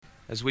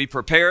As we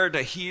prepare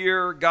to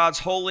hear God's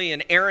holy,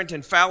 and inerrant,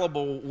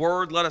 infallible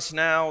word, let us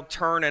now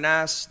turn and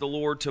ask the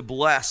Lord to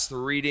bless the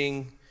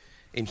reading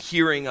and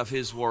hearing of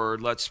His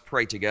word. Let's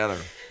pray together.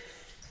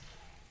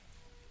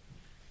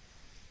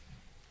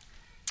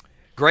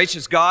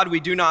 Gracious God, we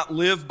do not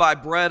live by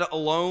bread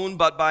alone,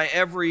 but by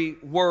every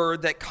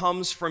word that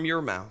comes from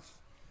your mouth.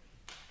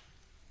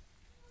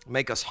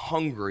 Make us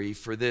hungry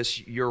for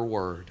this, your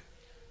word,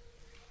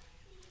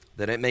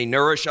 that it may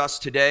nourish us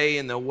today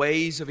in the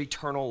ways of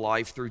eternal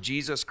life. Through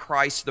Jesus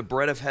Christ, the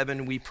bread of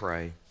heaven, we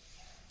pray.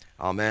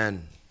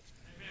 Amen.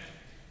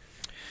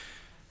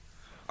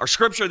 Our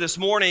scripture this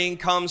morning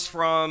comes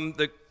from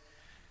the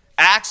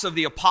Acts of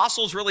the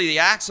Apostles, really the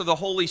Acts of the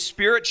Holy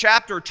Spirit,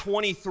 chapter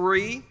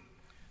 23.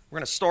 We're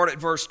going to start at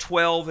verse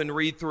 12 and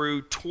read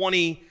through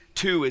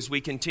 22 as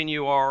we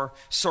continue our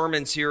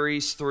sermon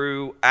series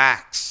through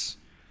Acts.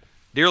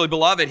 Dearly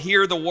beloved,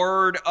 hear the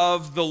word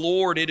of the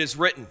Lord. It is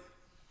written,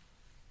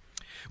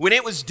 "When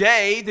it was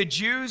day, the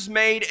Jews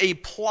made a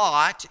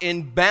plot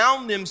and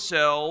bound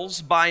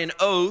themselves by an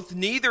oath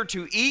neither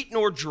to eat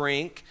nor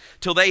drink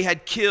till they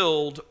had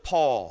killed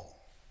Paul.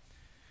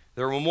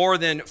 There were more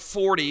than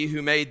 40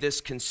 who made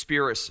this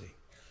conspiracy.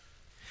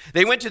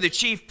 They went to the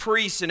chief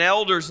priests and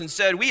elders and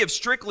said, 'We have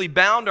strictly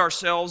bound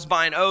ourselves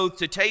by an oath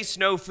to taste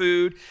no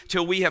food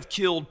till we have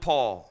killed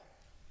Paul.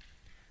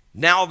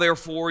 Now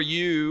therefore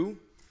you,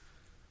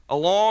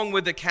 along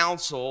with the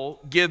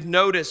council, give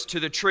notice to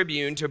the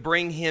tribune to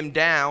bring him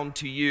down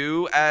to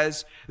you,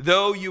 as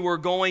though you were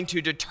going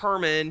to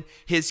determine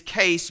his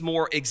case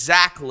more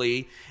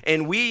exactly,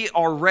 and we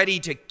are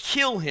ready to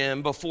kill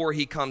him before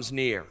he comes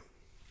near.'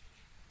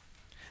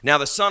 Now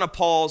the son of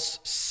Paul's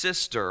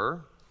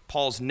sister,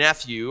 Paul's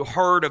nephew,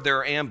 heard of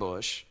their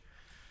ambush.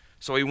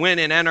 So he went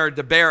and entered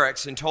the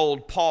barracks and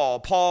told Paul.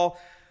 Paul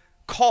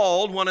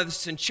called one of the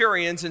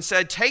centurions and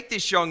said, 'Take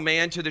this young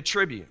man to the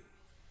tribune,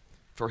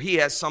 for he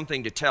has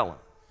something to tell him.'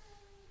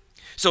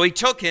 So he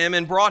took him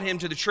and brought him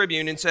to the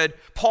tribune and said,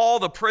 'Paul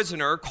the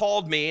prisoner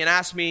called me and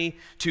asked me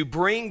to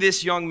bring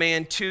this young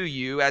man to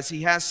you, as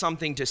he has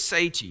something to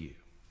say to you.'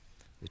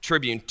 The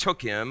tribune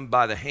took him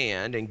by the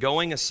hand and,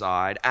 going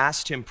aside,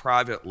 asked him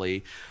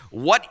privately,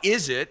 'What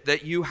is it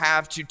that you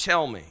have to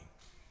tell me?'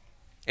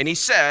 And he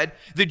said,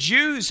 'The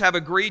Jews have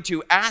agreed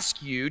to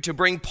ask you to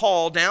bring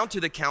Paul down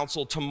to the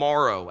council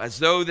tomorrow, as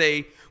though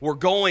they were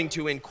going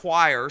to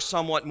inquire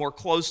somewhat more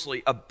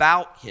closely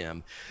about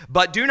him.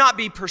 But do not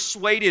be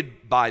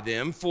persuaded by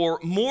them, for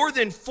more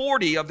than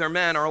 40 of their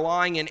men are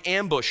lying in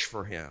ambush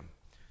for him,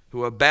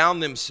 who have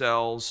bound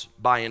themselves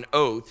by an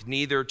oath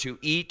neither to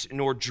eat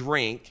nor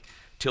drink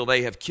till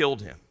they have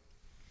killed him.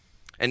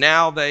 And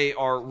now they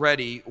are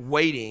ready,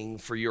 waiting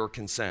for your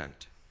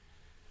consent.'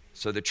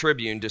 So the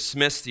tribune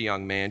dismissed the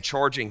young man,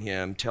 charging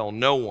him, 'Tell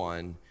no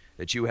one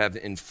that you have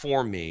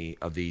informed me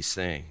of these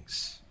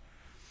things.'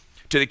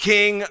 To the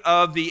King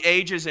of the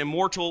ages,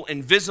 immortal,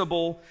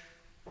 invisible,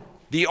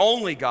 the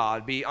only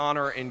God, be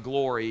honor and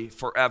glory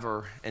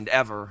forever and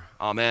ever.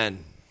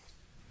 Amen."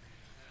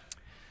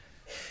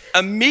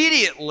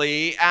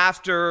 Immediately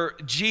after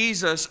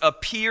Jesus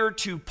appeared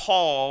to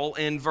Paul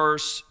in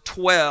verse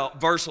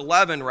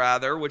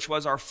 11, which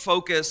was our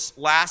focus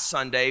last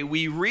Sunday,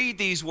 we read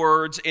these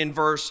words in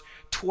verse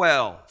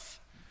 12.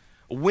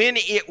 When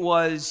it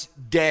was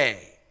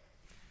day.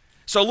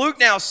 So Luke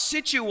now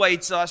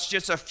situates us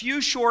just a few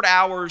short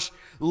hours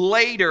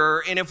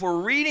later, and if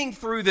we're reading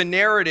through the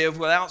narrative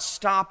without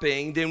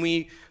stopping, then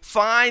we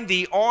find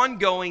the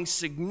ongoing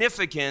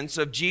significance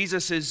of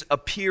Jesus'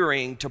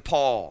 appearing to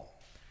Paul.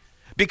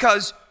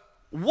 Because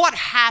what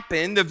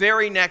happened the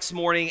very next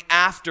morning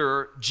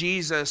after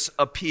Jesus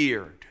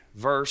appeared?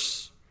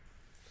 Verse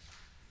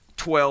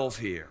 12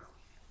 here.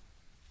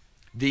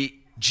 The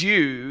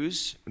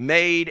Jews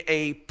made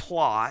a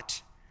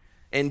plot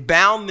and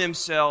bound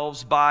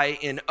themselves by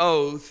an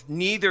oath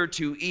neither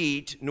to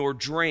eat nor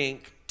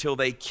drink till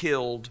they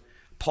killed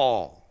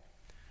Paul.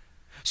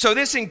 So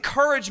this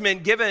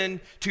encouragement given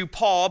to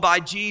Paul by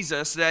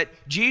Jesus,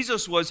 that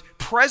Jesus was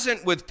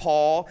present with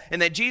Paul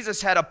and that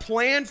Jesus had a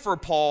plan for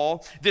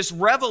Paul, this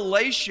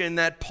revelation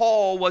that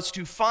Paul was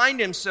to find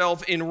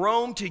himself in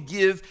Rome to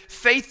give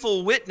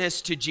faithful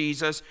witness to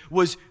Jesus,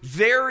 was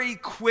very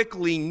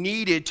quickly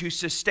needed to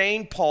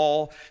sustain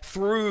Paul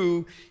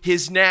through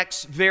his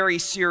next very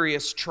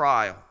serious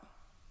trial.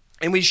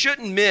 And we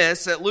shouldn't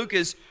miss that Luke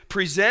is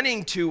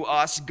presenting to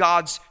us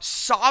God's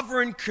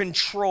sovereign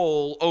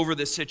control over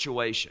the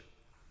situation.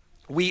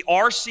 We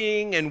are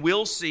seeing and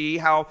will see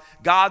how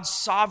God's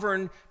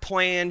sovereign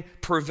plan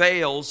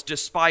prevails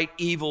despite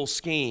evil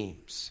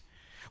schemes.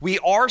 We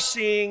are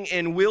seeing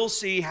and will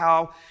see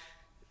how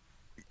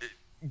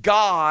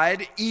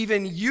God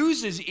even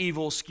uses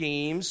evil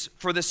schemes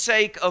for the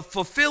sake of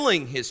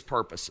fulfilling his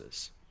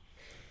purposes.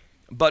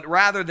 But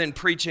rather than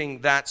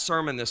preaching that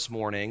sermon this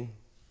morning,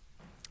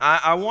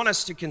 I want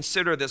us to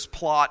consider this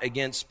plot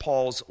against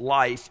Paul's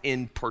life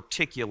in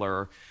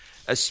particular,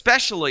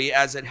 especially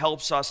as it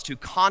helps us to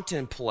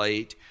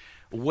contemplate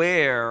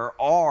where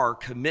our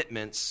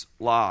commitments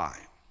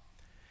lie.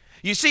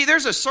 You see,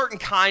 there's a certain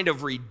kind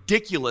of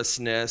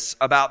ridiculousness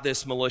about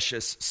this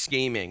malicious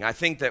scheming. I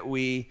think that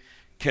we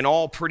can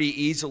all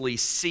pretty easily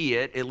see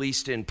it, at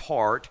least in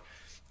part.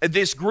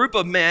 This group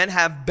of men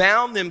have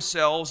bound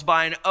themselves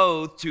by an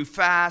oath to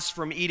fast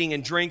from eating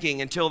and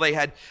drinking until they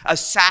had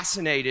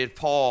assassinated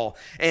Paul.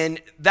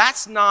 And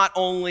that's not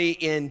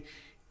only an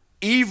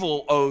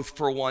evil oath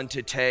for one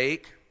to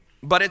take,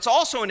 but it's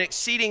also an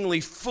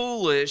exceedingly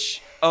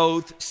foolish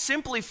oath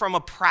simply from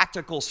a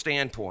practical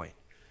standpoint.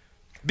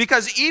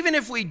 Because even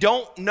if we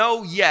don't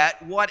know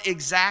yet what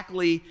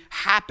exactly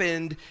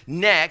happened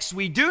next,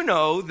 we do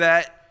know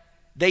that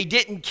they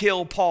didn't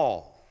kill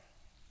Paul.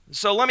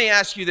 So let me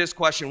ask you this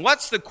question.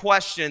 What's the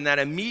question that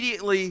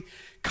immediately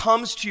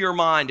comes to your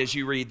mind as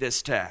you read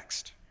this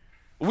text?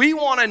 We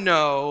want to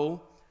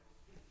know,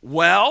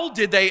 well,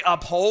 did they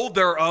uphold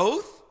their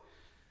oath?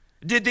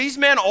 Did these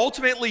men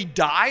ultimately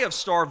die of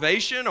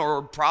starvation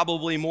or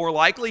probably more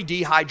likely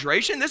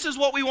dehydration? This is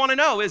what we want to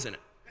know, isn't it?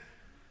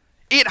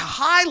 It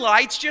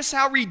highlights just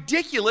how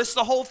ridiculous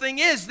the whole thing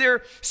is.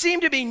 There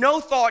seemed to be no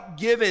thought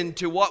given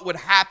to what would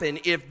happen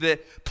if the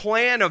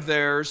plan of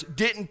theirs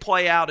didn't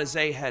play out as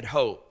they had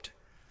hoped.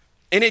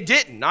 And it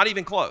didn't, not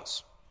even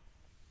close.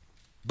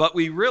 But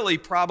we really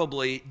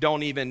probably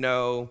don't even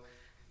know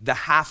the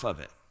half of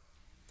it.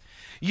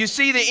 You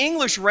see, the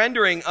English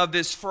rendering of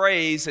this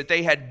phrase that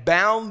they had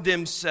bound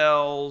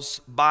themselves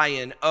by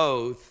an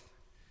oath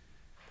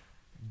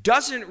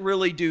doesn't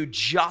really do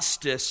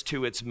justice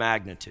to its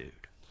magnitude.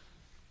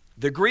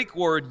 The Greek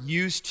word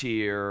used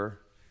here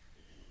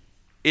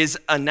is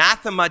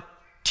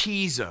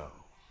anathematizo.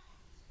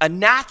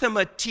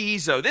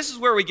 Anathematizo. This is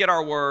where we get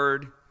our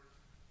word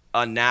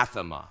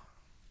anathema,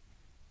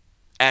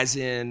 as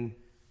in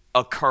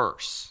a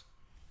curse.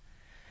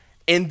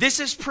 And this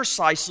is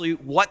precisely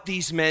what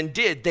these men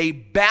did. They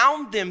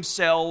bound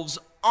themselves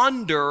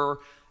under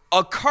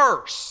a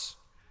curse.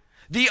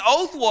 The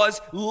oath was,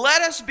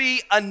 let us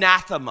be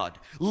anathemaed,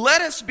 let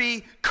us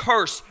be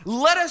cursed,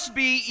 let us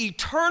be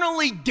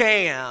eternally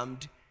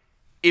damned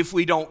if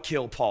we don't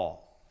kill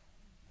Paul.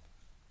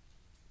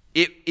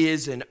 It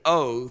is an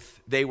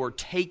oath they were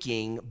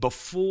taking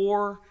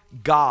before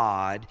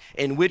God,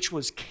 and which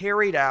was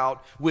carried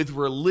out with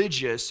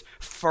religious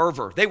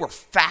fervor. They were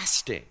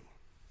fasting,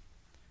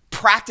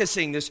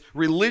 practicing this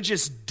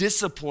religious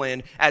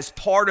discipline as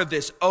part of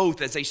this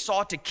oath as they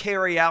sought to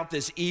carry out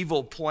this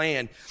evil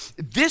plan.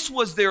 This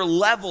was their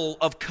level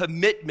of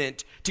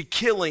commitment to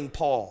killing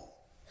Paul.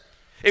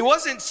 It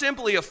wasn't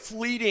simply a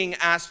fleeting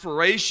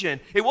aspiration.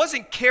 It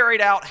wasn't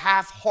carried out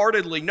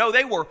half-heartedly. No,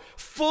 they were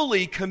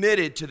fully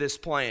committed to this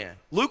plan.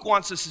 Luke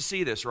wants us to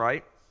see this,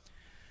 right?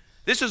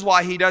 This is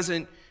why he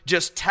doesn't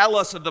just tell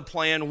us of the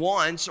plan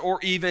once or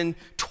even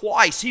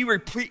twice. He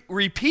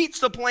repeats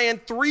the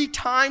plan 3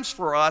 times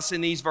for us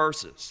in these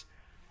verses.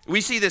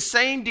 We see the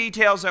same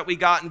details that we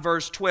got in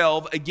verse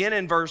 12, again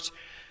in verse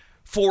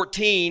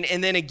 14,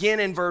 and then again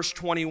in verse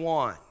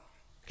 21.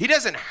 He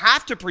doesn't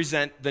have to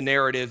present the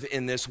narrative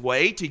in this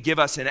way to give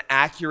us an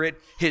accurate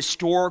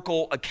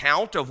historical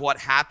account of what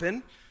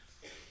happened.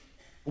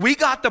 We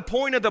got the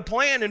point of the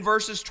plan in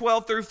verses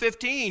 12 through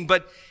 15,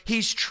 but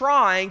he's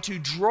trying to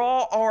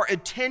draw our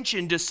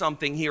attention to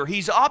something here.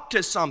 He's up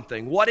to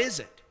something. What is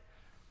it?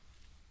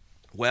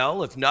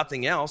 Well, if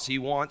nothing else, he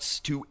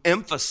wants to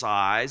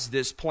emphasize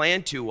this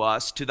plan to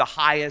us to the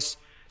highest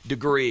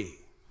degree.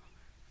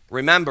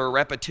 Remember,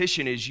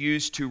 repetition is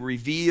used to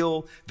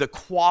reveal the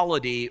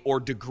quality or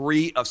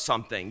degree of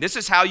something. This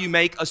is how you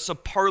make a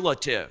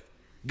superlative.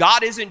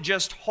 God isn't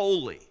just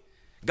holy.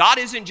 God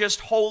isn't just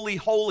holy,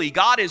 holy.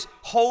 God is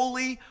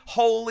holy,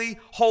 holy,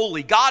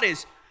 holy. God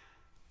is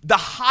the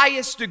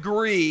highest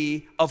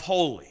degree of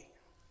holy.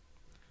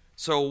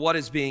 So what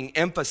is being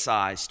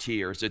emphasized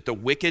here? Is it the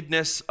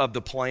wickedness of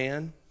the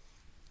plan?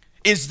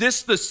 Is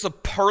this the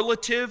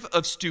superlative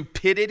of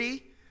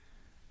stupidity?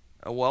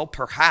 Well,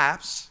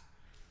 perhaps.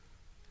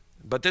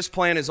 But this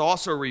plan is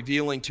also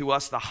revealing to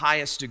us the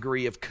highest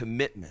degree of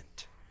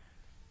commitment.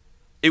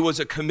 It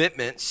was a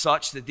commitment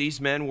such that these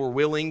men were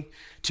willing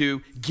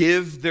to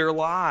give their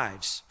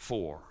lives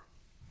for.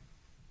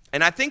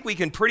 And I think we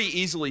can pretty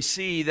easily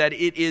see that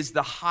it is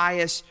the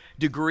highest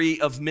degree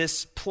of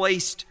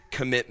misplaced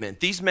commitment.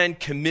 These men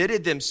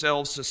committed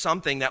themselves to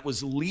something that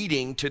was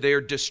leading to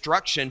their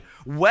destruction,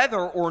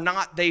 whether or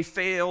not they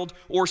failed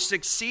or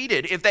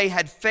succeeded. If they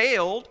had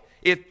failed,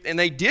 and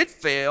they did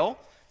fail,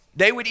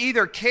 they would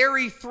either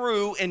carry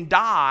through and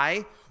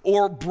die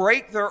or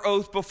break their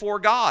oath before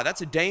God.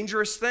 That's a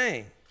dangerous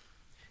thing.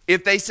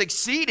 If they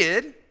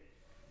succeeded,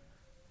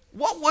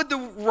 what would the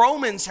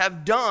Romans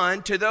have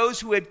done to those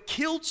who had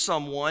killed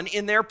someone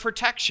in their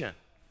protection?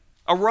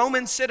 A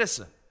Roman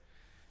citizen.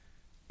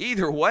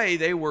 Either way,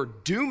 they were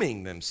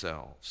dooming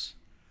themselves.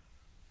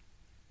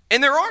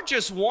 And there aren't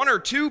just 1 or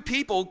 2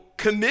 people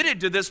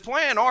committed to this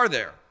plan, are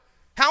there?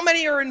 How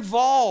many are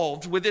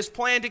involved with this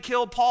plan to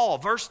kill Paul?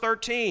 Verse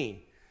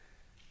 13.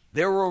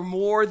 There were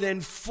more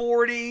than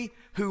 40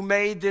 who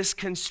made this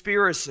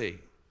conspiracy.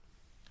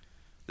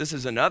 This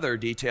is another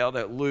detail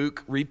that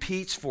Luke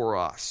repeats for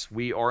us.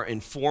 We are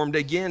informed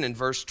again in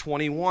verse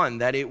 21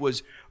 that it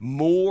was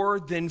more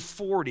than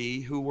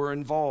 40 who were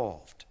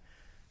involved.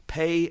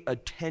 Pay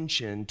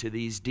attention to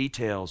these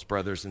details,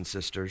 brothers and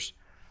sisters.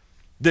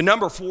 The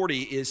number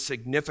 40 is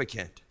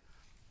significant.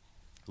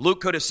 Luke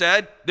could have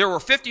said there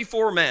were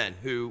 54 men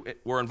who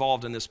were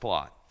involved in this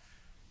plot.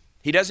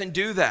 He doesn't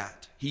do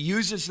that. He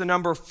uses the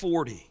number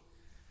 40.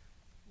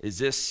 Is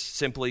this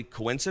simply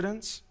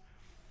coincidence?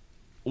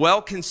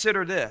 Well,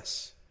 consider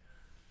this.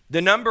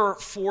 The number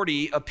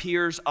 40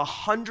 appears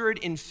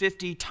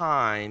 150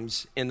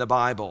 times in the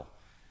Bible.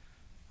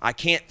 I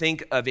can't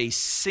think of a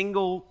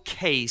single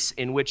case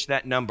in which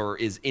that number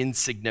is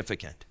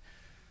insignificant.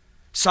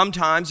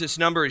 Sometimes this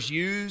number is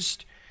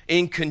used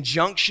in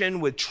conjunction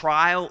with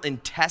trial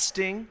and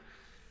testing.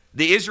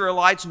 The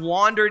Israelites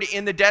wandered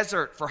in the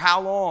desert for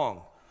how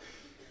long?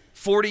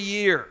 40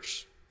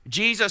 years.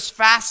 Jesus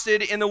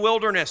fasted in the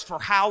wilderness for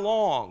how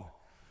long?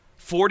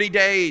 40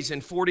 days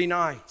and 40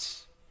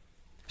 nights.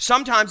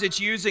 Sometimes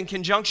it's used in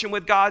conjunction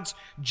with God's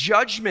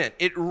judgment.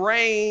 It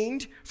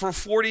rained for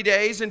 40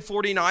 days and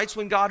 40 nights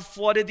when God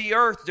flooded the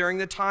earth during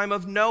the time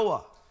of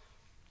Noah.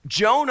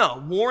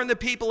 Jonah warned the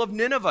people of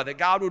Nineveh that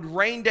God would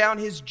rain down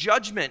his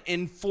judgment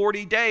in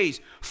 40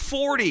 days.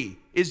 40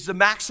 is the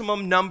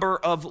maximum number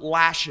of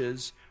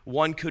lashes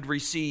one could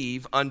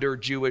receive under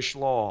Jewish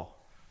law.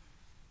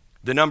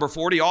 The number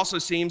 40 also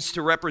seems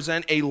to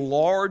represent a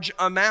large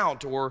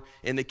amount, or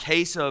in the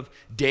case of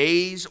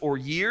days or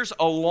years,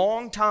 a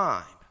long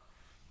time.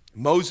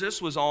 Moses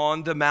was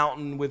on the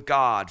mountain with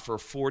God for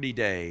 40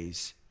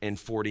 days and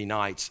 40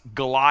 nights.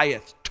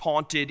 Goliath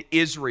taunted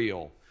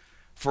Israel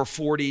for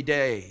 40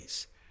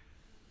 days.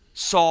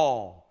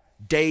 Saul,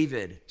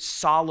 David,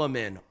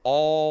 Solomon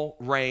all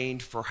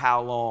reigned for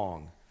how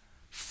long?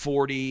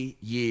 40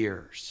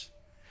 years.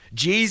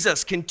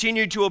 Jesus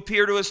continued to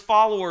appear to his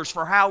followers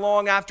for how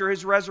long after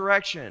his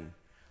resurrection?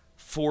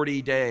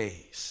 40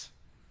 days.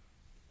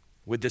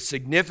 With the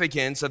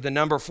significance of the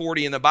number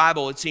 40 in the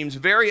Bible, it seems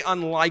very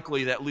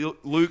unlikely that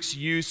Luke's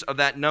use of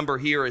that number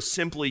here is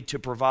simply to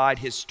provide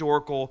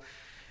historical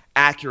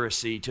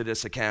accuracy to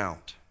this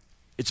account.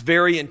 It's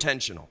very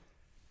intentional.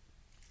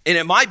 And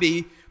it might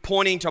be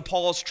pointing to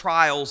Paul's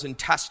trials and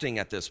testing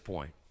at this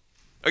point.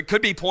 It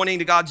could be pointing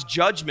to God's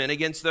judgment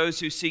against those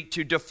who seek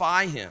to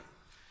defy him.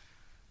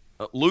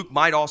 Luke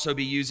might also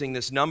be using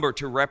this number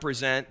to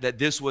represent that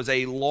this was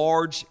a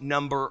large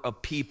number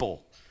of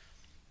people.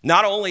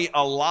 Not only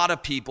a lot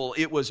of people,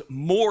 it was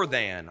more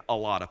than a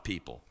lot of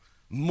people.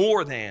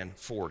 More than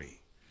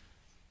 40.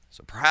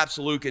 So perhaps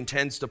Luke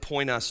intends to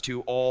point us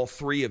to all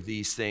three of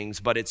these things,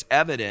 but it's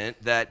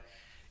evident that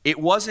it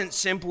wasn't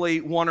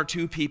simply one or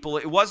two people.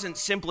 It wasn't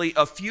simply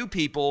a few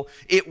people.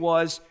 It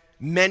was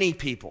many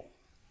people.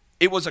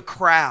 It was a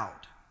crowd.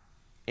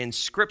 And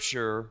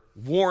Scripture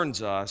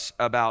warns us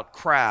about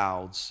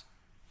crowds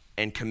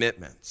and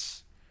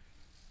commitments.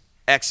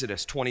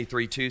 Exodus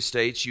 23:2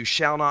 states, "You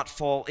shall not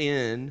fall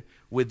in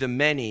with the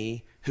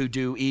many who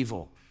do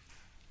evil."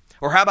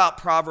 Or how about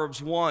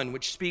Proverbs 1,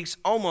 which speaks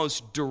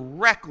almost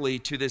directly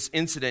to this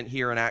incident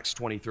here in Acts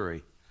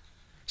 23.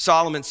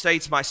 Solomon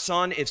states, "My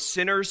son, if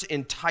sinners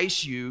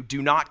entice you,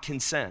 do not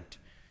consent.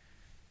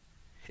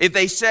 If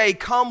they say,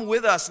 'Come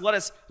with us, let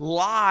us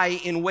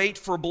lie in wait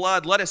for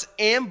blood. Let us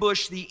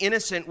ambush the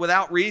innocent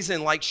without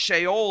reason. Like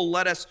Sheol,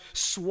 let us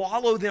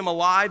swallow them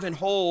alive and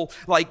whole.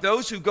 Like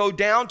those who go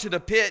down to the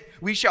pit,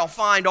 we shall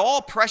find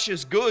all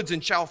precious goods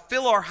and shall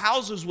fill our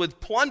houses with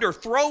plunder.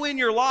 Throw in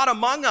your lot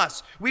among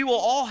us. We will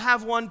all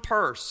have one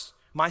purse.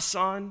 My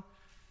son,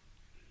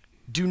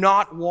 do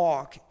not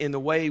walk in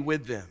the way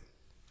with them.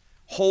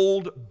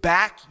 Hold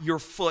back your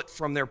foot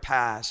from their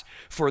paths,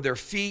 for their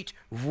feet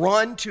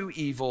run to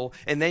evil,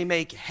 and they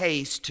make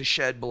haste to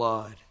shed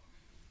blood.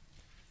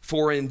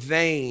 For in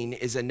vain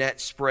is a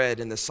net spread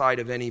in the sight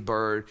of any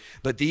bird,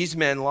 but these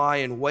men lie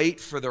in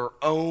wait for their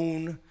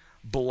own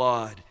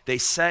blood. They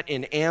set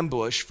in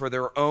ambush for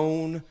their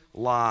own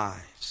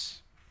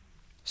lives.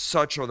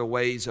 Such are the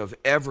ways of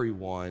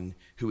everyone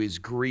who is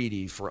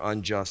greedy for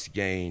unjust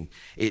gain.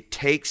 It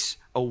takes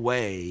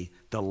away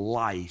the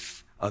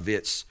life of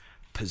its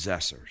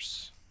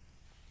possessors."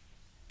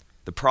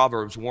 The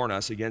Proverbs warn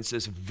us against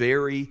this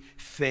very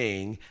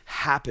thing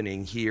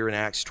happening here in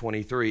Acts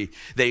 23.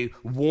 They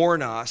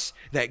warn us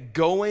that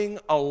going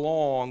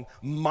along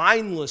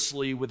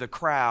mindlessly with the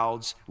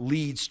crowds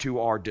leads to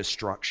our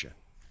destruction.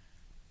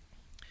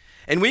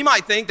 And we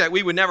might think that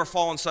we would never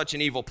fall in such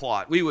an evil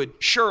plot. We would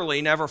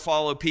surely never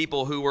follow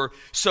people who were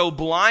so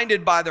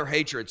blinded by their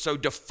hatred, so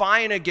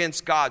defiant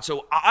against God,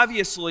 so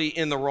obviously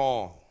in the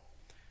wrong.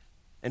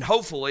 And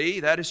hopefully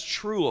that is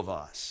true of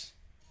us.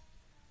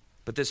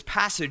 But this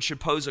passage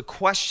should pose a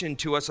question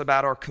to us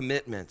about our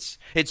commitments.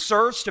 It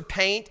serves to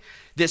paint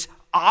this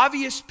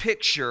obvious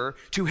picture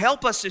to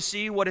help us to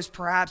see what is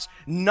perhaps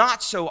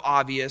not so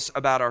obvious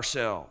about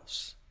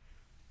ourselves.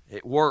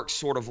 It works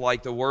sort of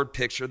like the word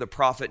picture the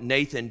prophet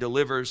Nathan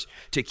delivers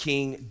to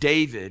King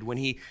David when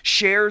he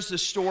shares the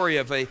story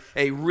of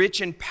a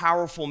rich and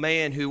powerful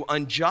man who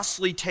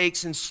unjustly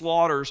takes and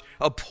slaughters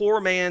a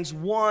poor man's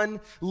one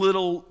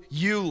little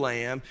ewe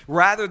lamb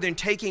rather than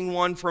taking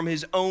one from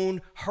his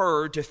own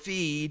herd to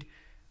feed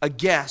a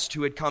guest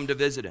who had come to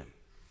visit him.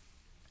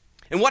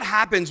 And what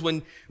happens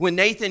when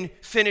Nathan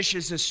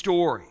finishes his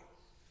story?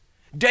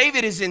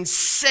 David is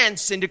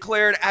incensed and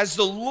declared, "As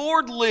the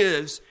Lord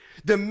lives,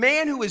 the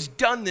man who has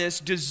done this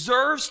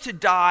deserves to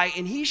die,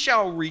 and he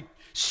shall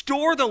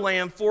restore the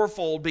lamb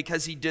fourfold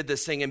because he did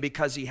this thing and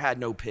because he had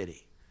no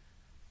pity."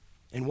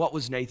 And what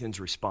was Nathan's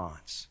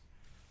response?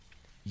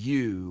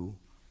 "You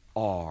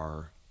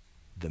are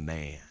the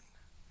man."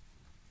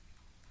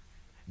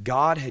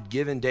 God had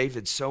given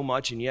David so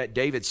much, and yet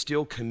David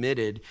still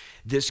committed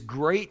this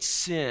great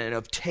sin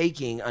of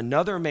taking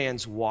another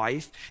man's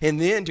wife, and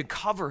then to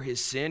cover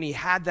his sin, he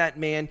had that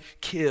man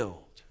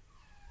killed.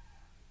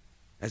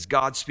 As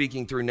God,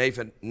 speaking through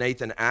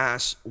Nathan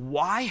asks,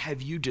 "Why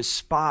have you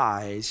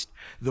despised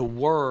the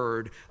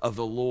word of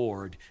the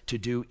Lord to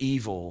do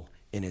evil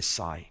in his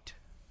sight?"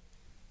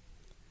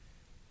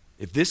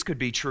 If this could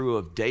be true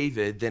of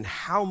David, then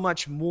how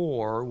much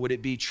more would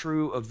it be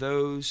true of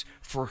those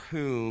for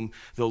whom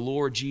the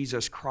Lord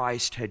Jesus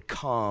Christ had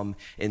come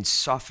and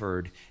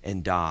suffered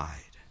and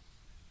died?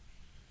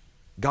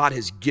 God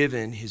has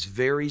given his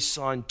very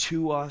Son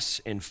to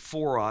us and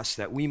for us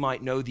that we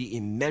might know the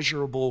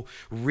immeasurable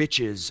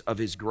riches of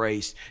his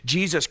grace.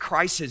 Jesus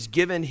Christ has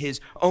given his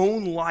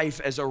own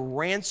life as a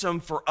ransom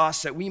for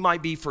us that we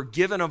might be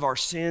forgiven of our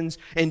sins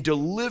and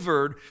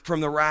delivered from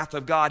the wrath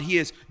of God. He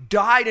has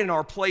died in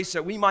our place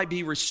that we might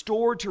be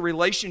restored to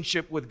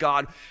relationship with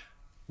God.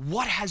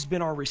 What has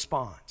been our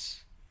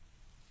response?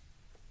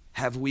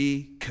 Have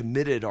we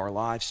committed our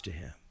lives to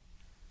him?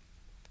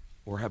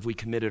 Or have we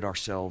committed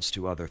ourselves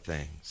to other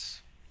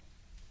things?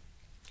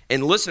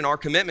 And listen, our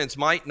commitments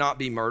might not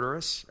be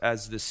murderous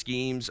as the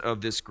schemes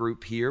of this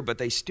group here, but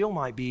they still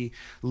might be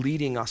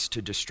leading us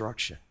to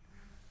destruction.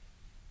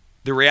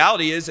 The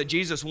reality is that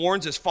Jesus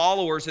warns his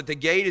followers that the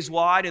gate is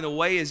wide and the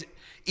way is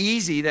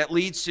easy that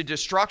leads to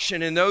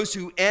destruction, and those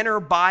who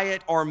enter by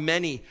it are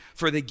many.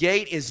 For the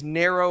gate is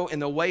narrow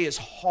and the way is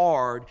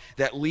hard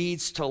that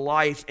leads to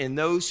life, and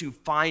those who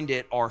find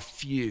it are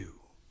few.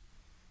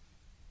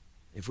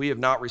 If we have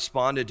not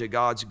responded to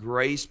God's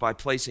grace by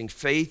placing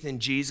faith in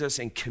Jesus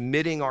and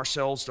committing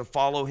ourselves to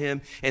follow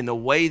him in the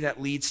way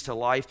that leads to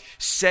life,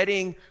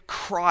 setting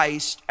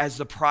Christ as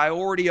the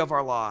priority of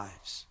our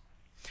lives,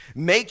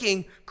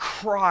 making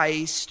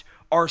Christ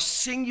our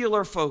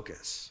singular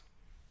focus,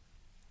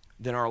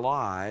 then our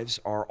lives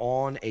are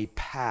on a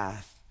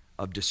path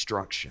of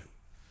destruction.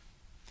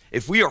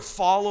 If we are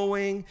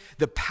following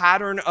the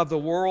pattern of the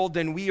world,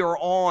 then we are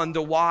on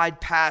the wide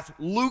path.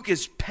 Luke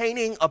is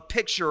painting a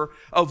picture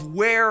of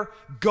where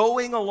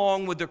going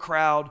along with the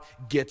crowd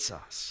gets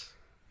us.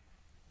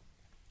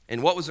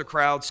 And what was the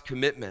crowd's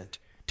commitment?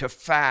 To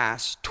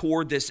fast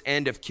toward this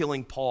end of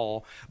killing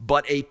Paul,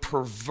 but a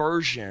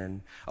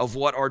perversion of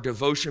what our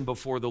devotion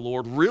before the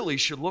Lord really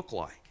should look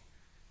like.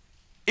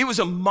 It was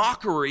a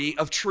mockery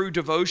of true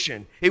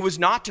devotion. It was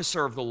not to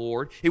serve the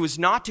Lord. It was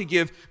not to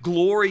give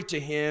glory to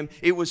him.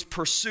 It was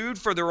pursued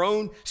for their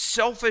own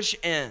selfish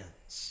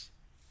ends.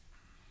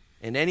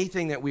 And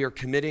anything that we are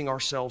committing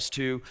ourselves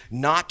to,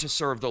 not to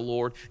serve the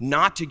Lord,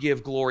 not to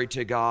give glory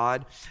to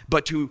God,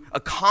 but to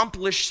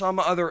accomplish some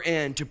other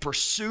end, to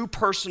pursue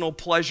personal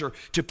pleasure,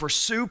 to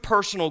pursue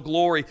personal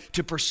glory,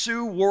 to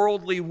pursue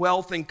worldly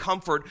wealth and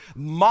comfort,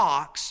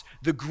 mocks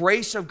the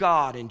grace of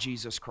God in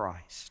Jesus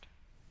Christ.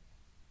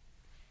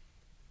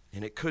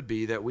 And it could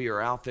be that we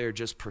are out there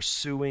just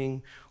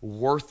pursuing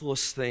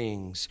worthless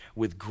things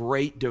with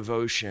great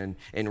devotion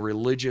and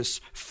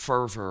religious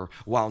fervor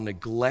while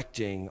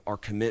neglecting our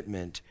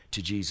commitment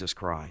to Jesus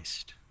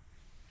Christ.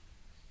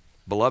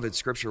 Beloved,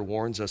 Scripture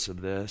warns us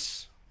of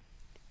this.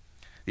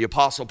 The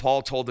Apostle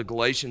Paul told the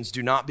Galatians,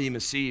 "Do not be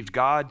deceived.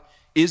 God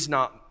is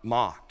not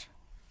mocked.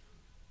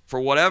 For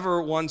whatever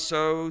one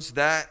sows,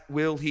 that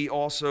will he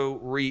also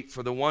reap.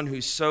 For the one who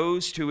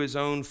sows to his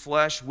own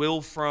flesh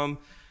will from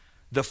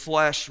the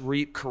flesh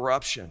reap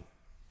corruption.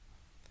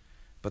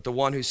 But the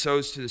one who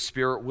sows to the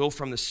Spirit will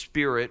from the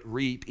Spirit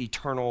reap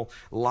eternal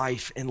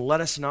life. And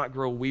let us not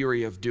grow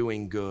weary of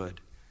doing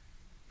good,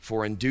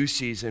 for in due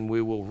season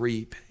we will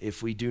reap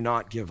if we do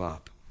not give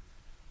up."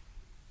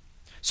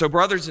 So,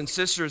 brothers and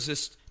sisters,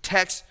 this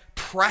text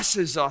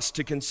presses us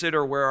to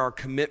consider where our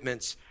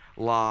commitments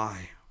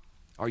lie.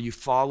 Are you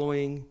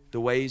following the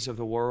ways of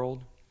the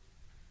world,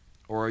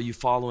 or are you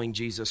following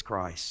Jesus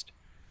Christ?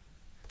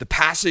 The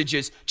passage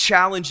is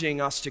challenging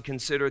us to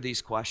consider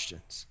these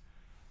questions.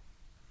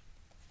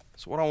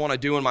 So what I want to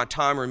do in my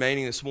time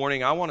remaining this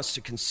morning, I want us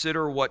to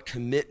consider what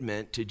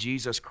commitment to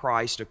Jesus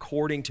Christ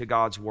according to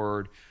God's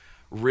word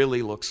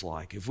really looks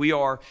like. If we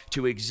are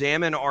to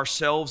examine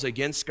ourselves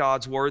against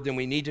God's word, then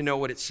we need to know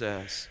what it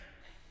says.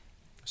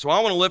 So I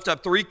want to lift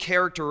up three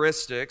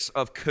characteristics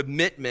of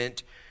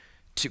commitment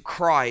to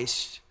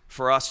Christ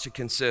for us to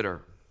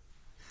consider.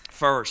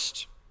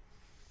 First,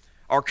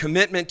 our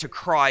commitment to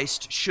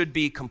Christ should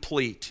be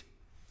complete.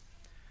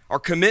 Our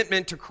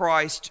commitment to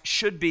Christ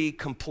should be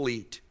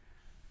complete.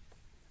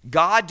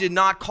 God did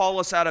not call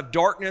us out of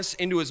darkness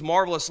into his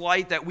marvelous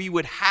light that we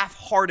would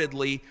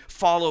half-heartedly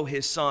follow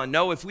his Son.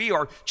 No, if we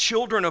are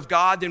children of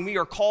God, then we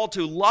are called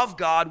to love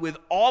God with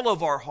all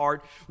of our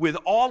heart, with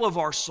all of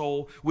our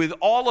soul, with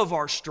all of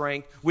our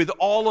strength, with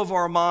all of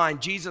our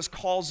mind. Jesus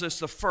calls this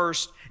the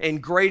first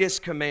and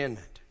greatest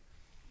commandment.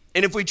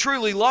 And if we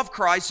truly love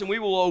Christ, then we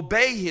will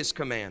obey his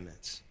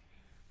commandments.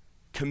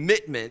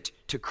 Commitment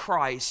to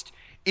Christ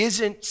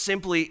isn't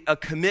simply a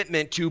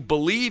commitment to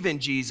believe in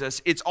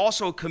Jesus, it's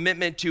also a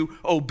commitment to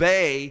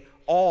obey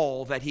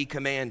all that he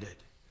commanded.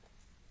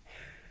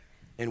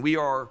 And we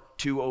are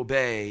to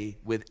obey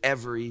with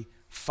every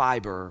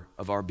fiber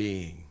of our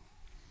being.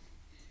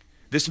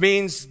 This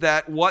means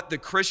that what the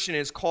Christian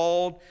is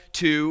called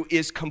to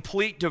is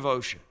complete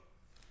devotion,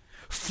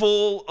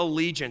 full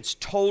allegiance,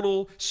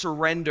 total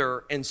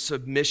surrender and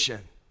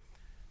submission.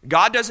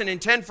 God doesn't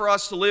intend for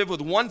us to live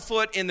with one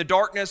foot in the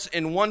darkness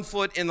and one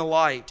foot in the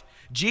light.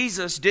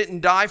 Jesus didn't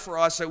die for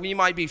us that we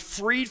might be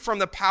freed from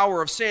the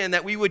power of sin,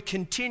 that we would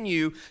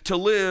continue to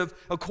live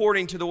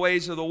according to the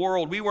ways of the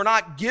world. We were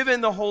not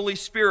given the Holy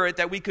Spirit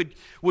that we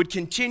would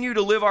continue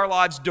to live our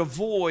lives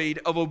devoid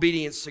of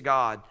obedience to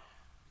God.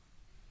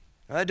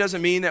 Now, that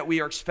doesn't mean that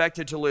we are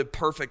expected to live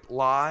perfect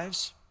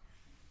lives,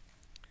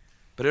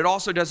 but it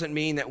also doesn't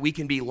mean that we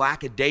can be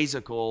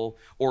lackadaisical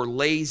or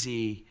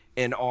lazy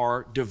in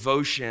our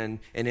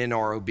devotion and in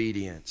our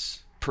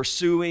obedience.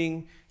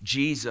 Pursuing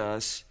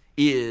Jesus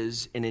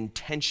is an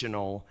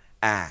intentional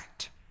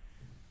act.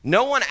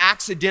 No one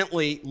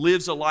accidentally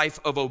lives a life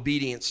of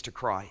obedience to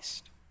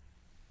Christ.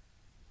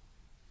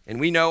 And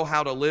we know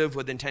how to live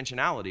with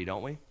intentionality,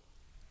 don't we?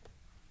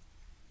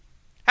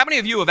 How many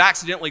of you have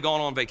accidentally gone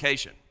on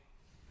vacation?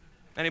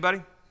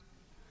 Anybody?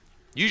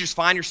 You just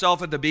find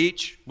yourself at the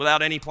beach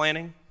without any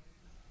planning?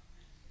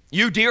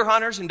 You deer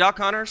hunters and duck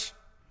hunters?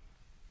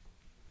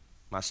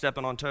 Am I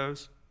stepping on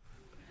toes?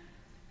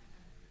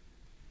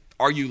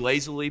 Are you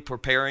lazily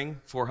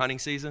preparing for hunting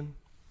season?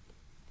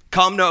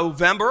 Come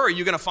November, are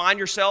you going to find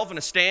yourself in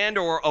a stand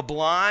or a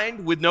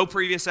blind with no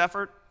previous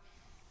effort?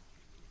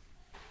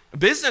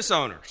 Business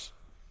owners,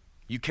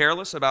 you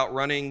careless about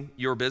running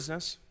your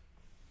business?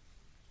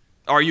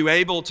 Are you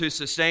able to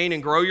sustain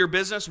and grow your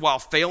business while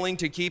failing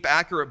to keep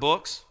accurate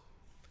books?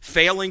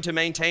 Failing to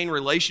maintain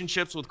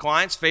relationships with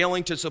clients?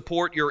 Failing to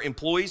support your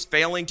employees?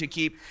 Failing to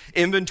keep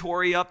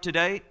inventory up to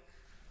date?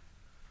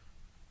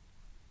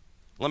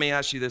 Let me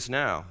ask you this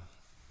now.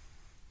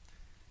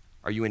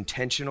 Are you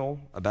intentional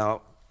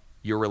about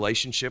your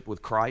relationship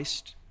with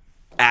Christ?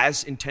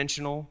 As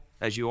intentional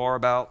as you are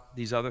about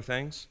these other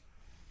things?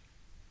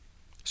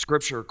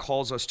 Scripture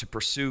calls us to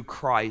pursue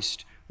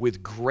Christ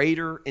with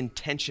greater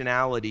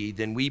intentionality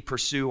than we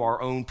pursue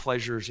our own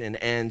pleasures and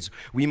ends.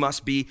 We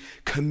must be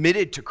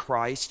committed to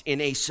Christ in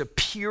a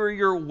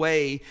superior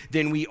way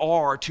than we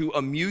are to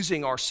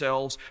amusing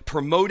ourselves,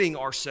 promoting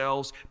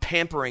ourselves,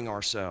 pampering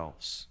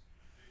ourselves.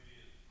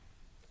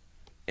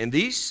 And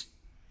these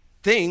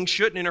things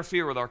shouldn't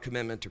interfere with our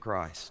commitment to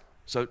Christ.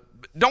 So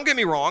don't get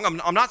me wrong.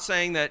 I'm not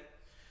saying that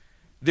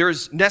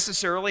there's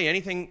necessarily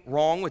anything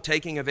wrong with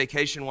taking a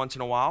vacation once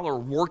in a while or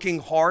working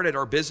hard at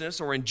our business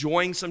or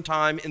enjoying some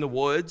time in the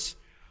woods.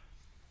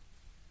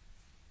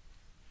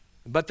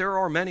 But there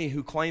are many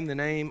who claim the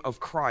name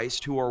of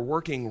Christ who are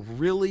working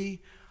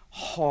really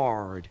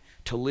hard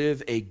to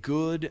live a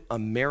good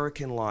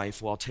American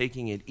life while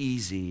taking it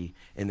easy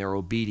in their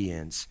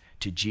obedience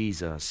to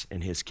Jesus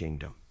and his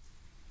kingdom.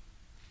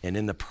 And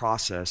in the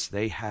process,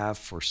 they have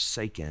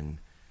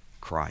forsaken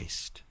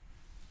Christ.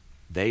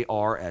 They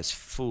are as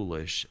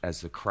foolish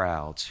as the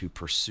crowds who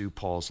pursue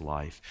Paul's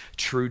life.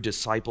 True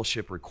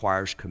discipleship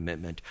requires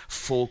commitment,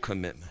 full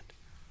commitment.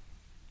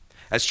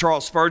 As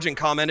Charles Spurgeon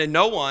commented,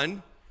 no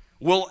one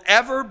will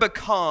ever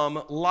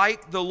become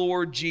like the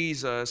Lord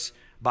Jesus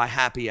by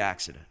happy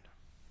accident.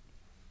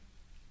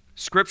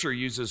 Scripture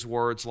uses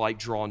words like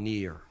draw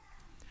near,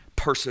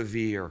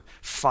 persevere,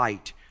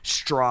 fight,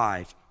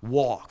 strive,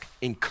 walk,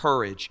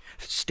 encourage,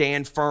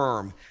 stand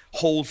firm,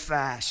 hold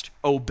fast,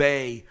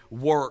 obey,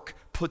 work,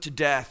 put to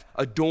death,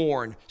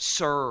 adorn,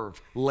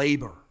 serve,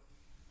 labor.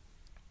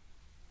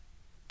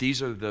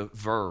 These are the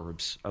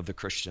verbs of the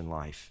Christian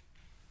life.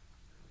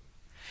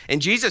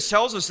 And Jesus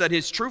tells us that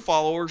his true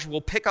followers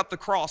will pick up the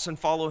cross and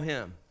follow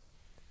him.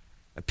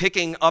 And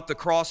picking up the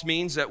cross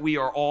means that we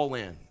are all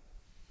in.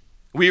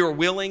 We are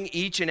willing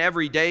each and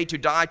every day to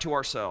die to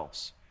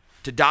ourselves,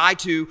 to die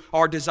to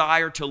our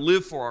desire to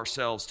live for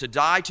ourselves, to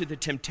die to the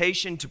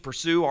temptation to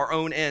pursue our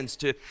own ends,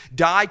 to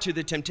die to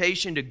the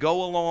temptation to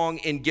go along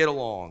and get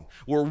along.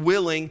 We're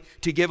willing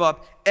to give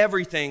up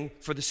everything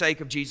for the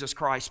sake of Jesus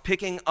Christ.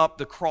 Picking up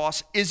the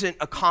cross isn't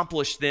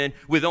accomplished then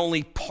with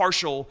only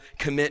partial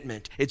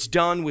commitment. It's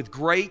done with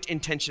great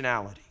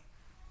intentionality.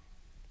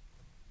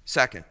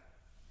 Second,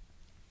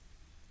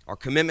 our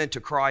commitment to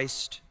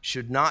Christ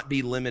should not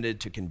be limited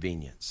to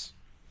convenience.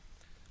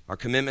 Our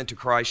commitment to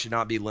Christ should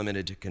not be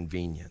limited to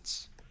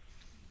convenience.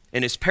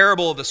 In his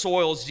parable of the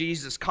soils,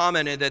 Jesus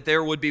commented that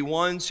there would be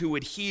ones who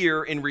would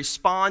hear and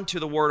respond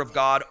to the word of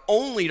God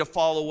only to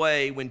fall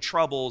away when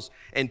troubles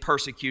and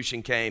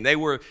persecution came. They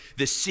were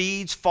the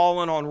seeds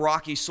fallen on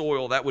rocky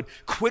soil that would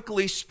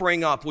quickly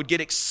spring up, would get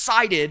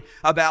excited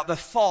about the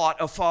thought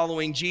of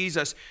following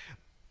Jesus,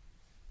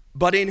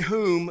 but in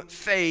whom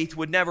faith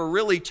would never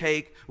really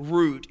take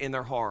root in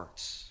their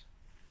hearts.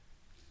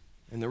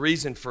 And the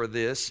reason for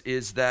this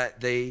is that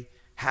they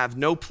have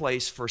no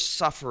place for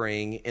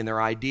suffering in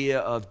their idea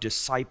of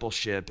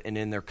discipleship and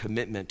in their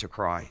commitment to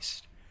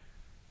Christ.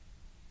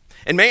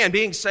 And man,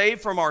 being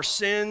saved from our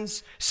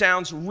sins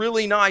sounds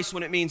really nice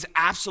when it means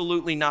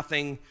absolutely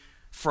nothing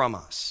from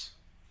us.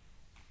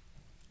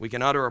 We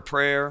can utter a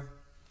prayer,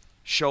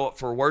 show up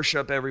for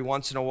worship every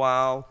once in a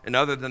while, and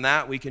other than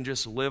that, we can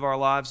just live our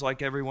lives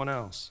like everyone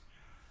else.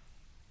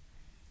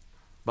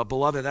 But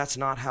beloved, that's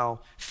not how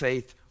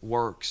faith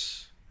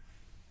works.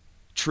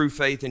 True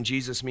faith in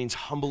Jesus means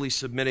humbly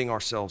submitting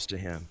ourselves to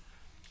him.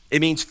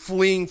 It means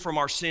fleeing from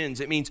our sins.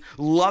 It means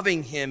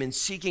loving him and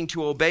seeking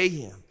to obey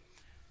him.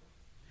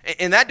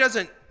 And that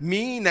doesn't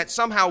mean that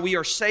somehow we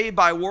are saved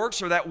by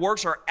works or that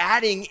works are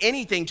adding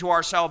anything to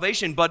our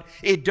salvation, but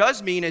it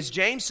does mean, as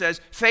James says,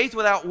 faith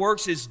without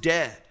works is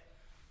dead.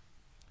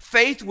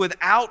 Faith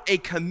without a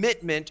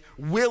commitment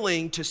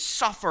willing to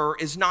suffer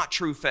is not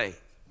true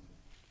faith.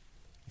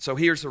 So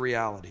here's the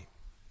reality.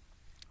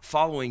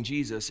 Following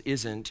Jesus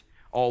isn't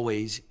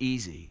always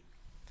easy.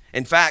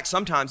 In fact,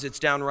 sometimes it's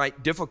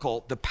downright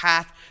difficult. The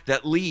path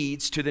that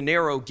leads to the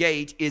narrow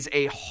gate is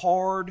a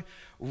hard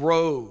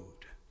road.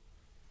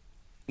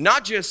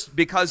 Not just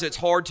because it's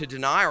hard to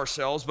deny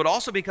ourselves, but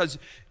also because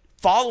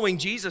following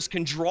Jesus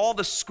can draw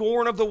the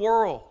scorn of the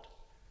world.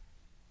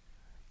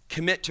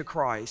 Commitment to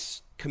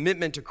Christ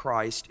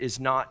is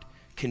not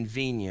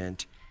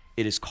convenient,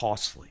 it is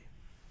costly.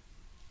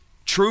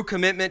 True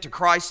commitment to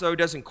Christ, though,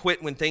 doesn't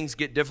quit when things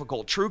get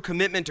difficult. True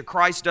commitment to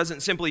Christ doesn't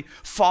simply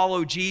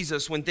follow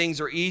Jesus when things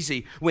are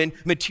easy, when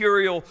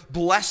material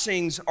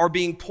blessings are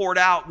being poured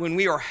out, when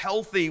we are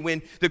healthy,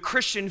 when the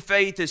Christian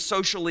faith is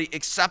socially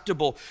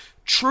acceptable.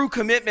 True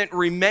commitment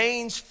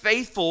remains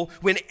faithful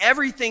when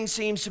everything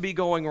seems to be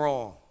going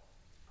wrong.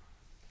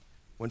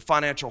 When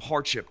financial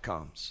hardship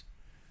comes,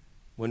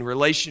 when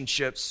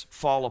relationships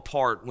fall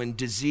apart, when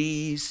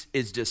disease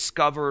is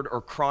discovered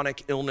or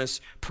chronic illness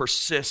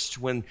persists,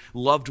 when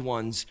loved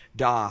ones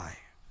die.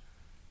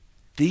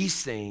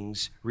 These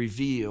things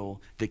reveal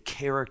the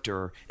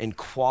character and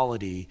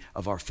quality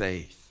of our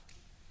faith.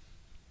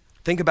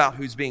 Think about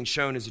who's being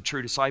shown as a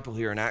true disciple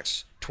here in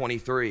Acts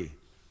 23.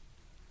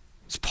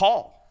 It's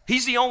Paul.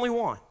 He's the only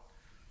one.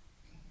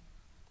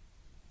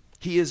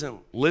 He isn't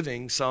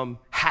living some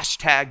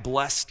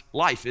 #blessed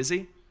life, is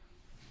he?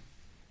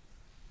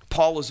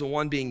 Paul is the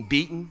one being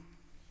beaten.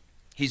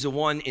 He's the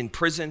one in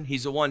prison.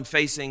 He's the one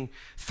facing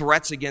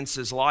threats against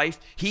his life.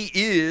 He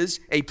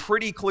is a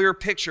pretty clear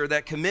picture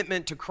that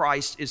commitment to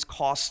Christ is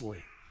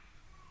costly.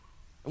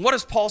 And what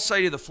does Paul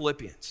say to the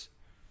Philippians?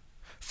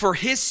 For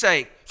his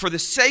sake, for the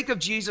sake of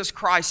Jesus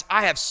Christ,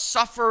 I have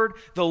suffered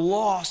the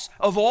loss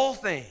of all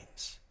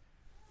things.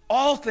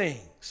 All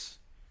things.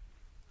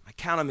 I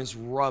count them as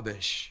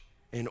rubbish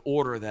in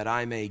order that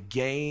I may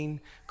gain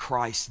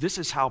Christ. This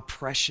is how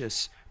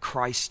precious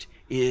Christ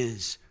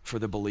is for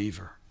the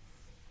believer.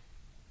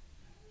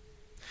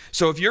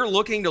 So if you're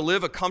looking to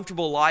live a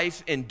comfortable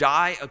life and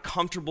die a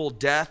comfortable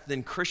death,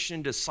 then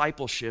Christian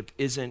discipleship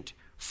isn't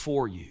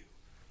for you.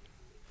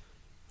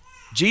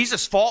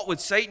 Jesus fought with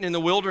Satan in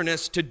the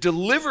wilderness to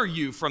deliver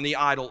you from the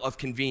idol of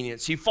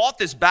convenience. He fought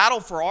this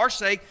battle for our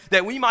sake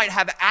that we might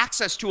have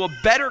access to a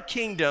better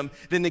kingdom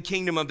than the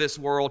kingdom of this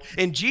world.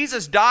 And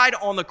Jesus died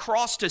on the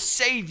cross to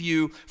save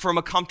you from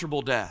a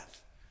comfortable death.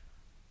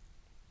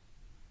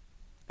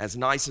 As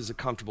nice as a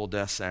comfortable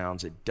death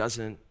sounds, it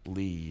doesn't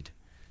lead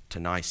to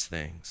nice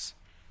things.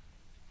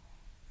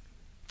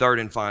 Third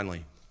and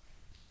finally,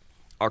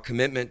 our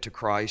commitment to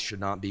Christ should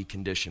not be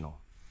conditional.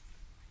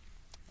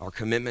 Our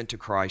commitment to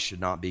Christ should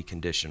not be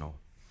conditional.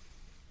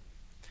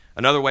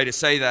 Another way to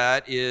say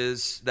that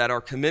is that our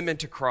commitment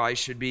to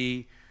Christ should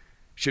be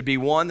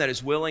one that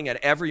is willing at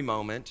every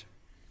moment,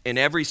 in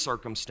every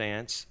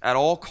circumstance, at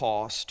all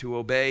costs, to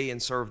obey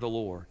and serve the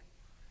Lord.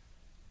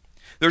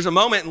 There's a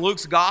moment in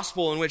Luke's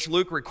gospel in which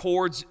Luke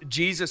records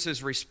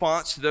Jesus'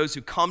 response to those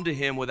who come to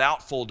him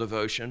without full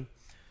devotion.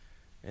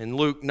 In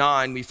Luke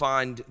 9, we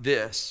find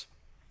this.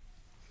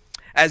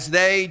 As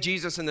they,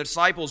 Jesus and the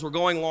disciples, were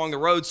going along the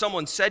road,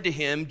 someone said to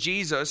him,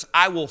 Jesus,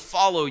 I will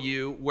follow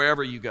you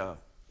wherever you go.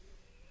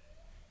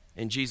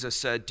 And Jesus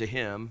said to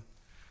him,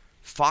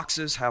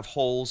 foxes have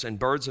holes and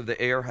birds of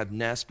the air have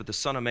nests, but the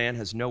Son of Man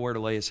has nowhere to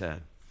lay his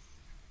head.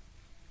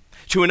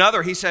 To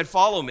another he said,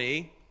 follow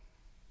me.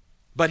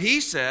 But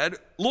he said,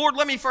 Lord,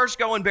 let me first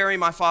go and bury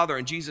my father.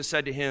 And Jesus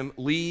said to him,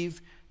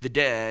 leave the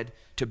dead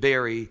to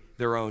bury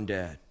their own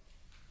dead.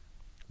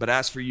 But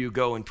as for you,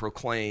 go and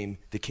proclaim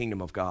the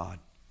kingdom of God.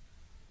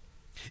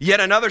 Yet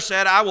another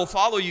said, I will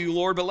follow you,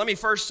 Lord, but let me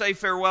first say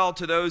farewell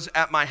to those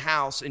at my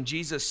house. And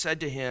Jesus said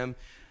to him,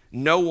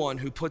 no one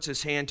who puts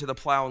his hand to the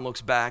plow and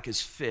looks back is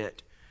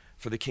fit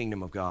for the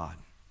kingdom of God.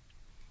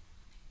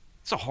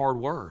 It's a hard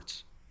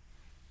words.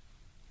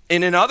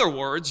 And in other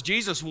words,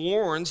 Jesus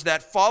warns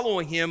that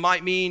following him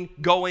might mean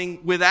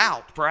going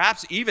without,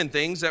 perhaps even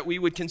things that we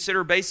would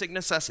consider basic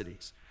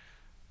necessities.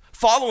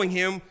 Following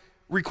him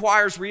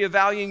requires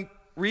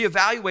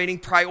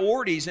reevaluating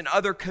priorities and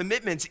other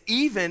commitments,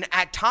 even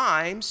at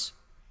times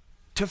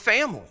to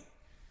family.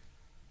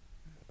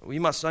 We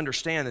must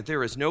understand that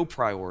there is no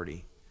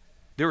priority,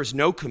 there is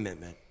no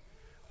commitment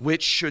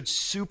which should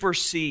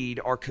supersede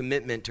our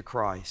commitment to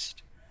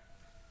Christ.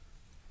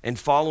 And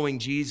following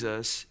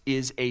Jesus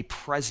is a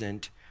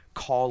present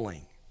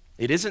calling.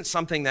 It isn't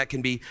something that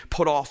can be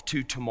put off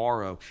to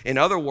tomorrow. In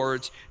other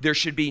words, there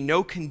should be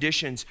no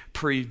conditions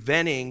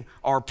preventing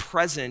our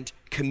present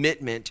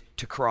commitment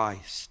to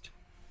Christ.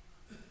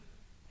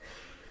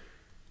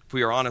 If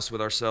we are honest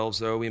with ourselves,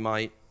 though, we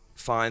might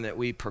find that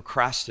we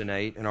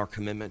procrastinate in our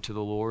commitment to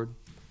the Lord.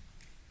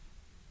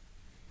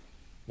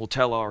 We'll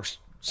tell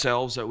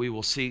ourselves that we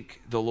will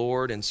seek the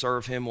Lord and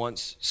serve him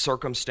once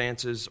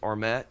circumstances are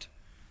met,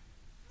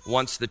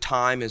 once the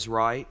time is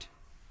right.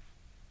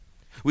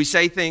 We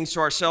say things to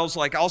ourselves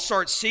like, I'll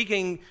start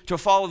seeking to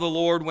follow the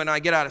Lord when I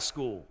get out of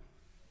school.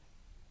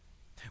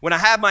 When I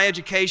have my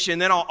education,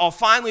 then I'll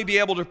finally be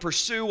able to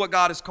pursue what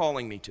God is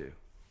calling me to.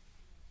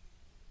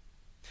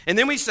 And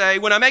then we say,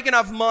 when I make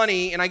enough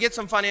money and I get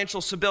some financial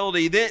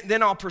stability,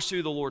 then I'll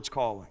pursue the Lord's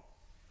calling.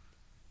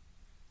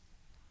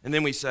 And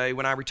then we say,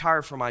 when I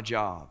retire from my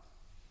job,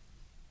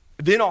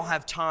 then I'll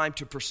have time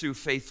to pursue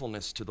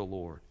faithfulness to the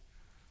Lord.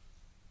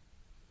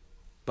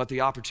 But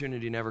the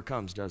opportunity never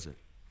comes, does it?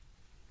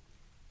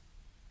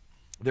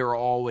 There are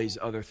always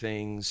other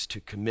things to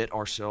commit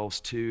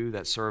ourselves to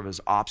that serve as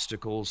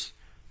obstacles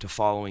to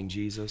following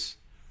Jesus.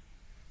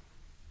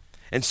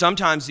 And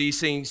sometimes these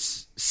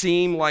things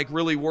seem like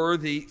really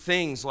worthy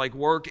things, like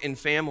work and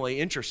family.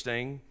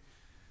 Interesting.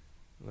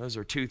 Those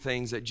are two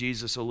things that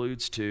Jesus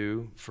alludes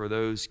to for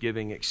those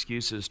giving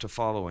excuses to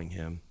following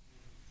him.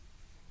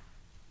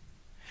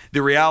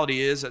 The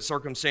reality is that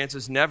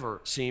circumstances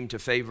never seem to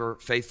favor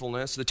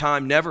faithfulness. The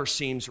time never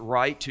seems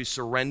right to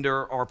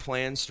surrender our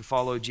plans to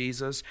follow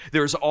Jesus.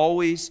 There's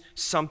always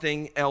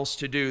something else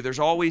to do. There's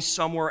always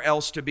somewhere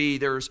else to be.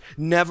 There's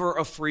never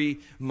a free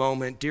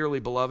moment.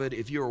 Dearly beloved,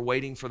 if you are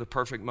waiting for the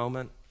perfect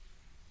moment,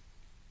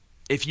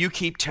 if you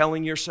keep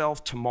telling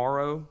yourself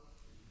tomorrow,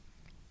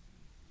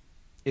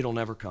 it'll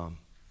never come.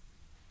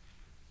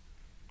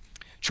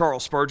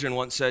 Charles Spurgeon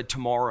once said,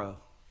 tomorrow.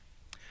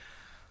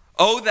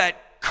 Oh,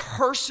 that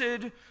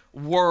cursed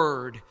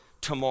word,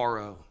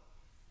 tomorrow.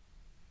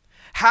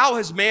 How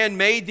has man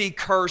made thee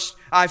cursed?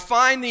 I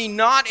find thee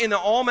not in the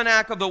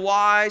almanac of the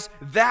wise.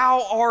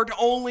 Thou art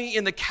only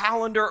in the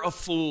calendar of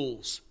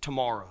fools,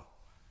 tomorrow.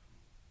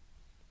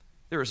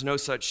 There is no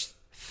such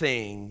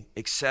thing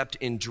except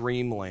in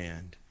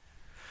dreamland.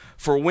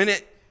 For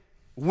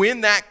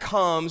when that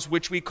comes,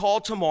 which we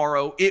call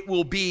tomorrow, it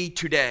will be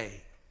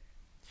today.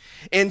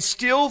 And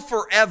still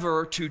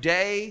forever,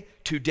 today,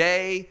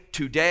 today,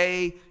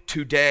 today,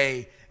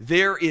 today,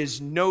 there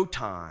is no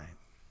time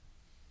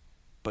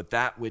but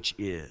that which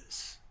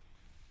is.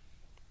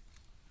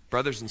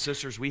 Brothers and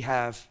sisters, we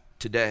have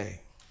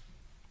today.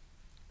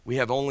 We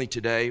have only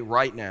today,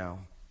 right now,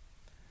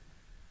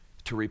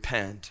 to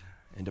repent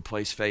and to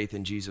place faith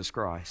in Jesus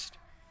Christ.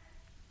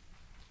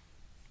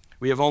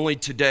 We have only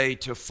today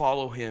to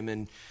follow him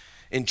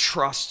in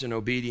trust and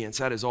obedience.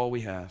 That is all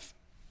we have.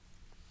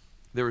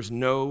 There is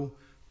no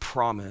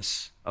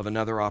promise of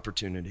another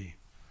opportunity.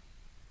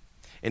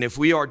 And if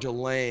we are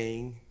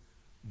delaying,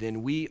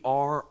 then we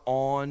are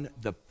on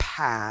the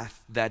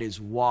path that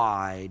is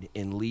wide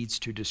and leads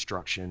to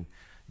destruction.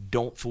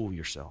 Don't fool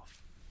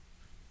yourself.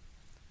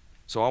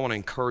 So I want to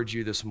encourage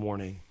you this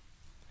morning.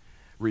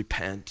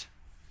 Repent.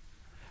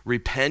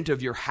 Repent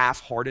of your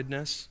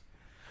half-heartedness.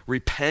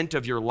 Repent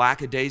of your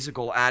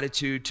lackadaisical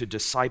attitude to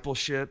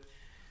discipleship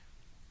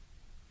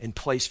and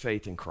place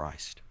faith in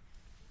Christ.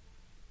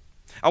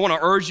 I want to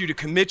urge you to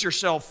commit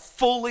yourself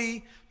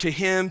fully to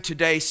him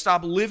today.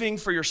 Stop living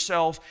for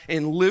yourself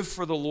and live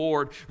for the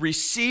Lord.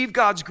 Receive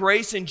God's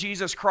grace in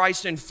Jesus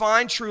Christ and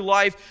find true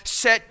life.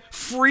 Set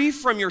free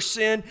from your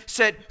sin.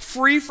 Set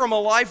free from a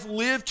life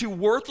lived to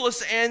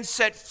worthless ends.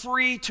 Set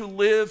free to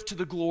live to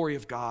the glory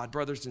of God.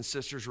 Brothers and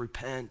sisters,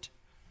 repent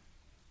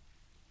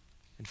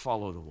and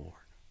follow the Lord.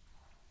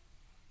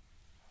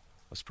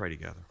 Let's pray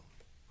together.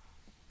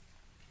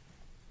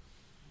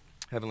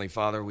 Heavenly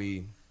Father,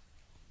 we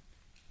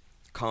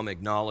come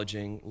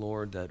acknowledging,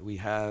 Lord, that we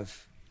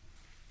have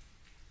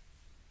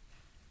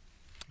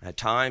at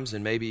times,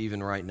 and maybe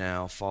even right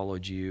now,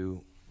 followed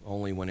you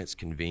only when it's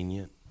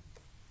convenient.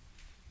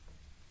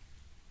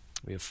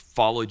 We have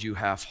followed you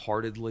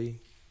half-heartedly.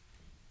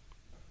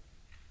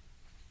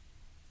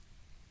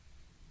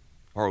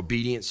 Our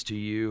obedience to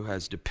you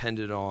has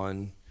depended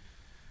on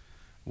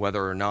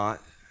whether or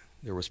not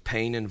there was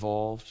pain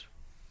involved.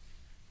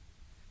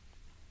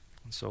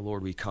 And so,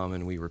 Lord, we come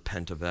and we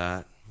repent of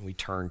that. We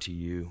turn to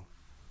you.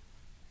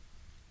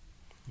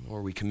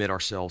 Lord, we commit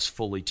ourselves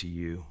fully to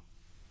you.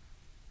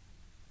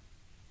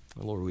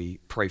 And Lord, we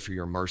pray for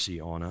your mercy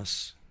on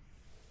us.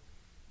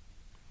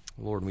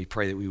 Lord, we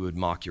pray that we would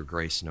mock your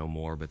grace no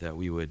more, but that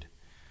we would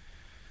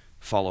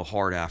follow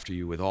hard after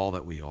you with all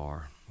that we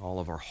are, all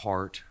of our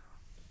heart,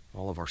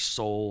 all of our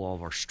soul, all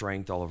of our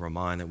strength, all of our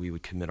mind, that we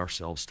would commit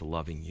ourselves to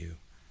loving you.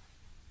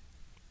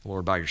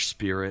 Lord, by your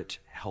Spirit,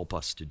 help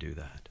us to do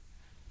that.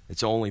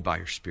 It's only by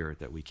your Spirit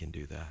that we can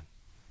do that.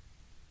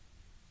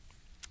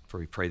 For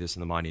we pray this in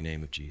the mighty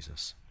name of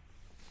Jesus.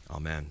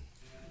 Amen.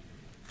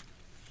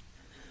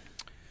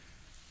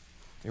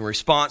 In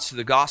response to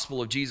the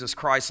gospel of Jesus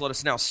Christ, let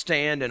us now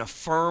stand and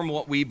affirm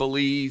what we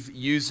believe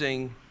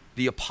using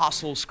the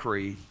Apostles'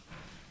 Creed.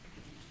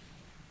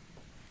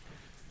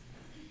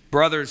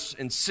 Brothers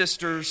and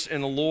sisters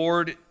in the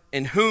Lord,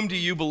 in whom do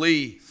you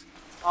believe?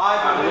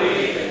 I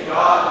believe in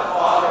God the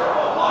Father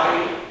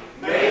Almighty,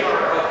 maker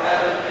of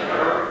heaven and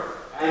earth,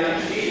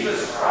 and in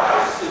Jesus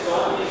Christ, his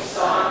only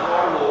Son,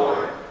 our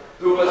Lord,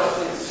 who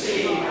was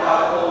conceived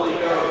by the Holy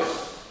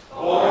Ghost,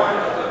 born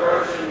of the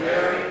Virgin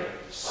Mary,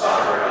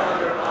 suffered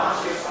under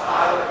Pontius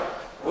Pilate,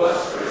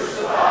 was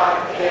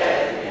crucified,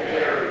 dead, and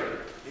buried.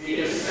 He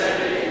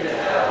descended into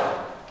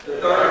hell. The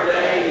third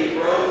day he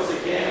rose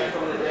again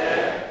from the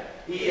dead.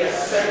 He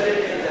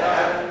ascended into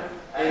heaven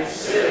and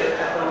sitteth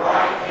at the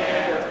right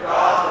hand of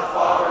God the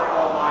Father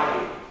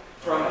Almighty.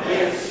 From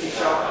hence he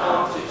shall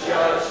come to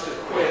judge the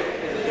quick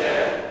and the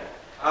dead.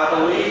 I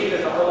believe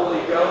in the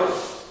Holy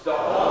Ghost, the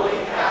Holy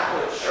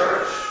Catholic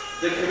Church,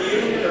 the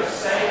communion of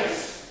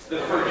saints, the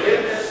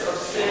forgiveness of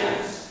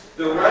sins,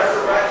 the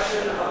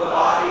resurrection of the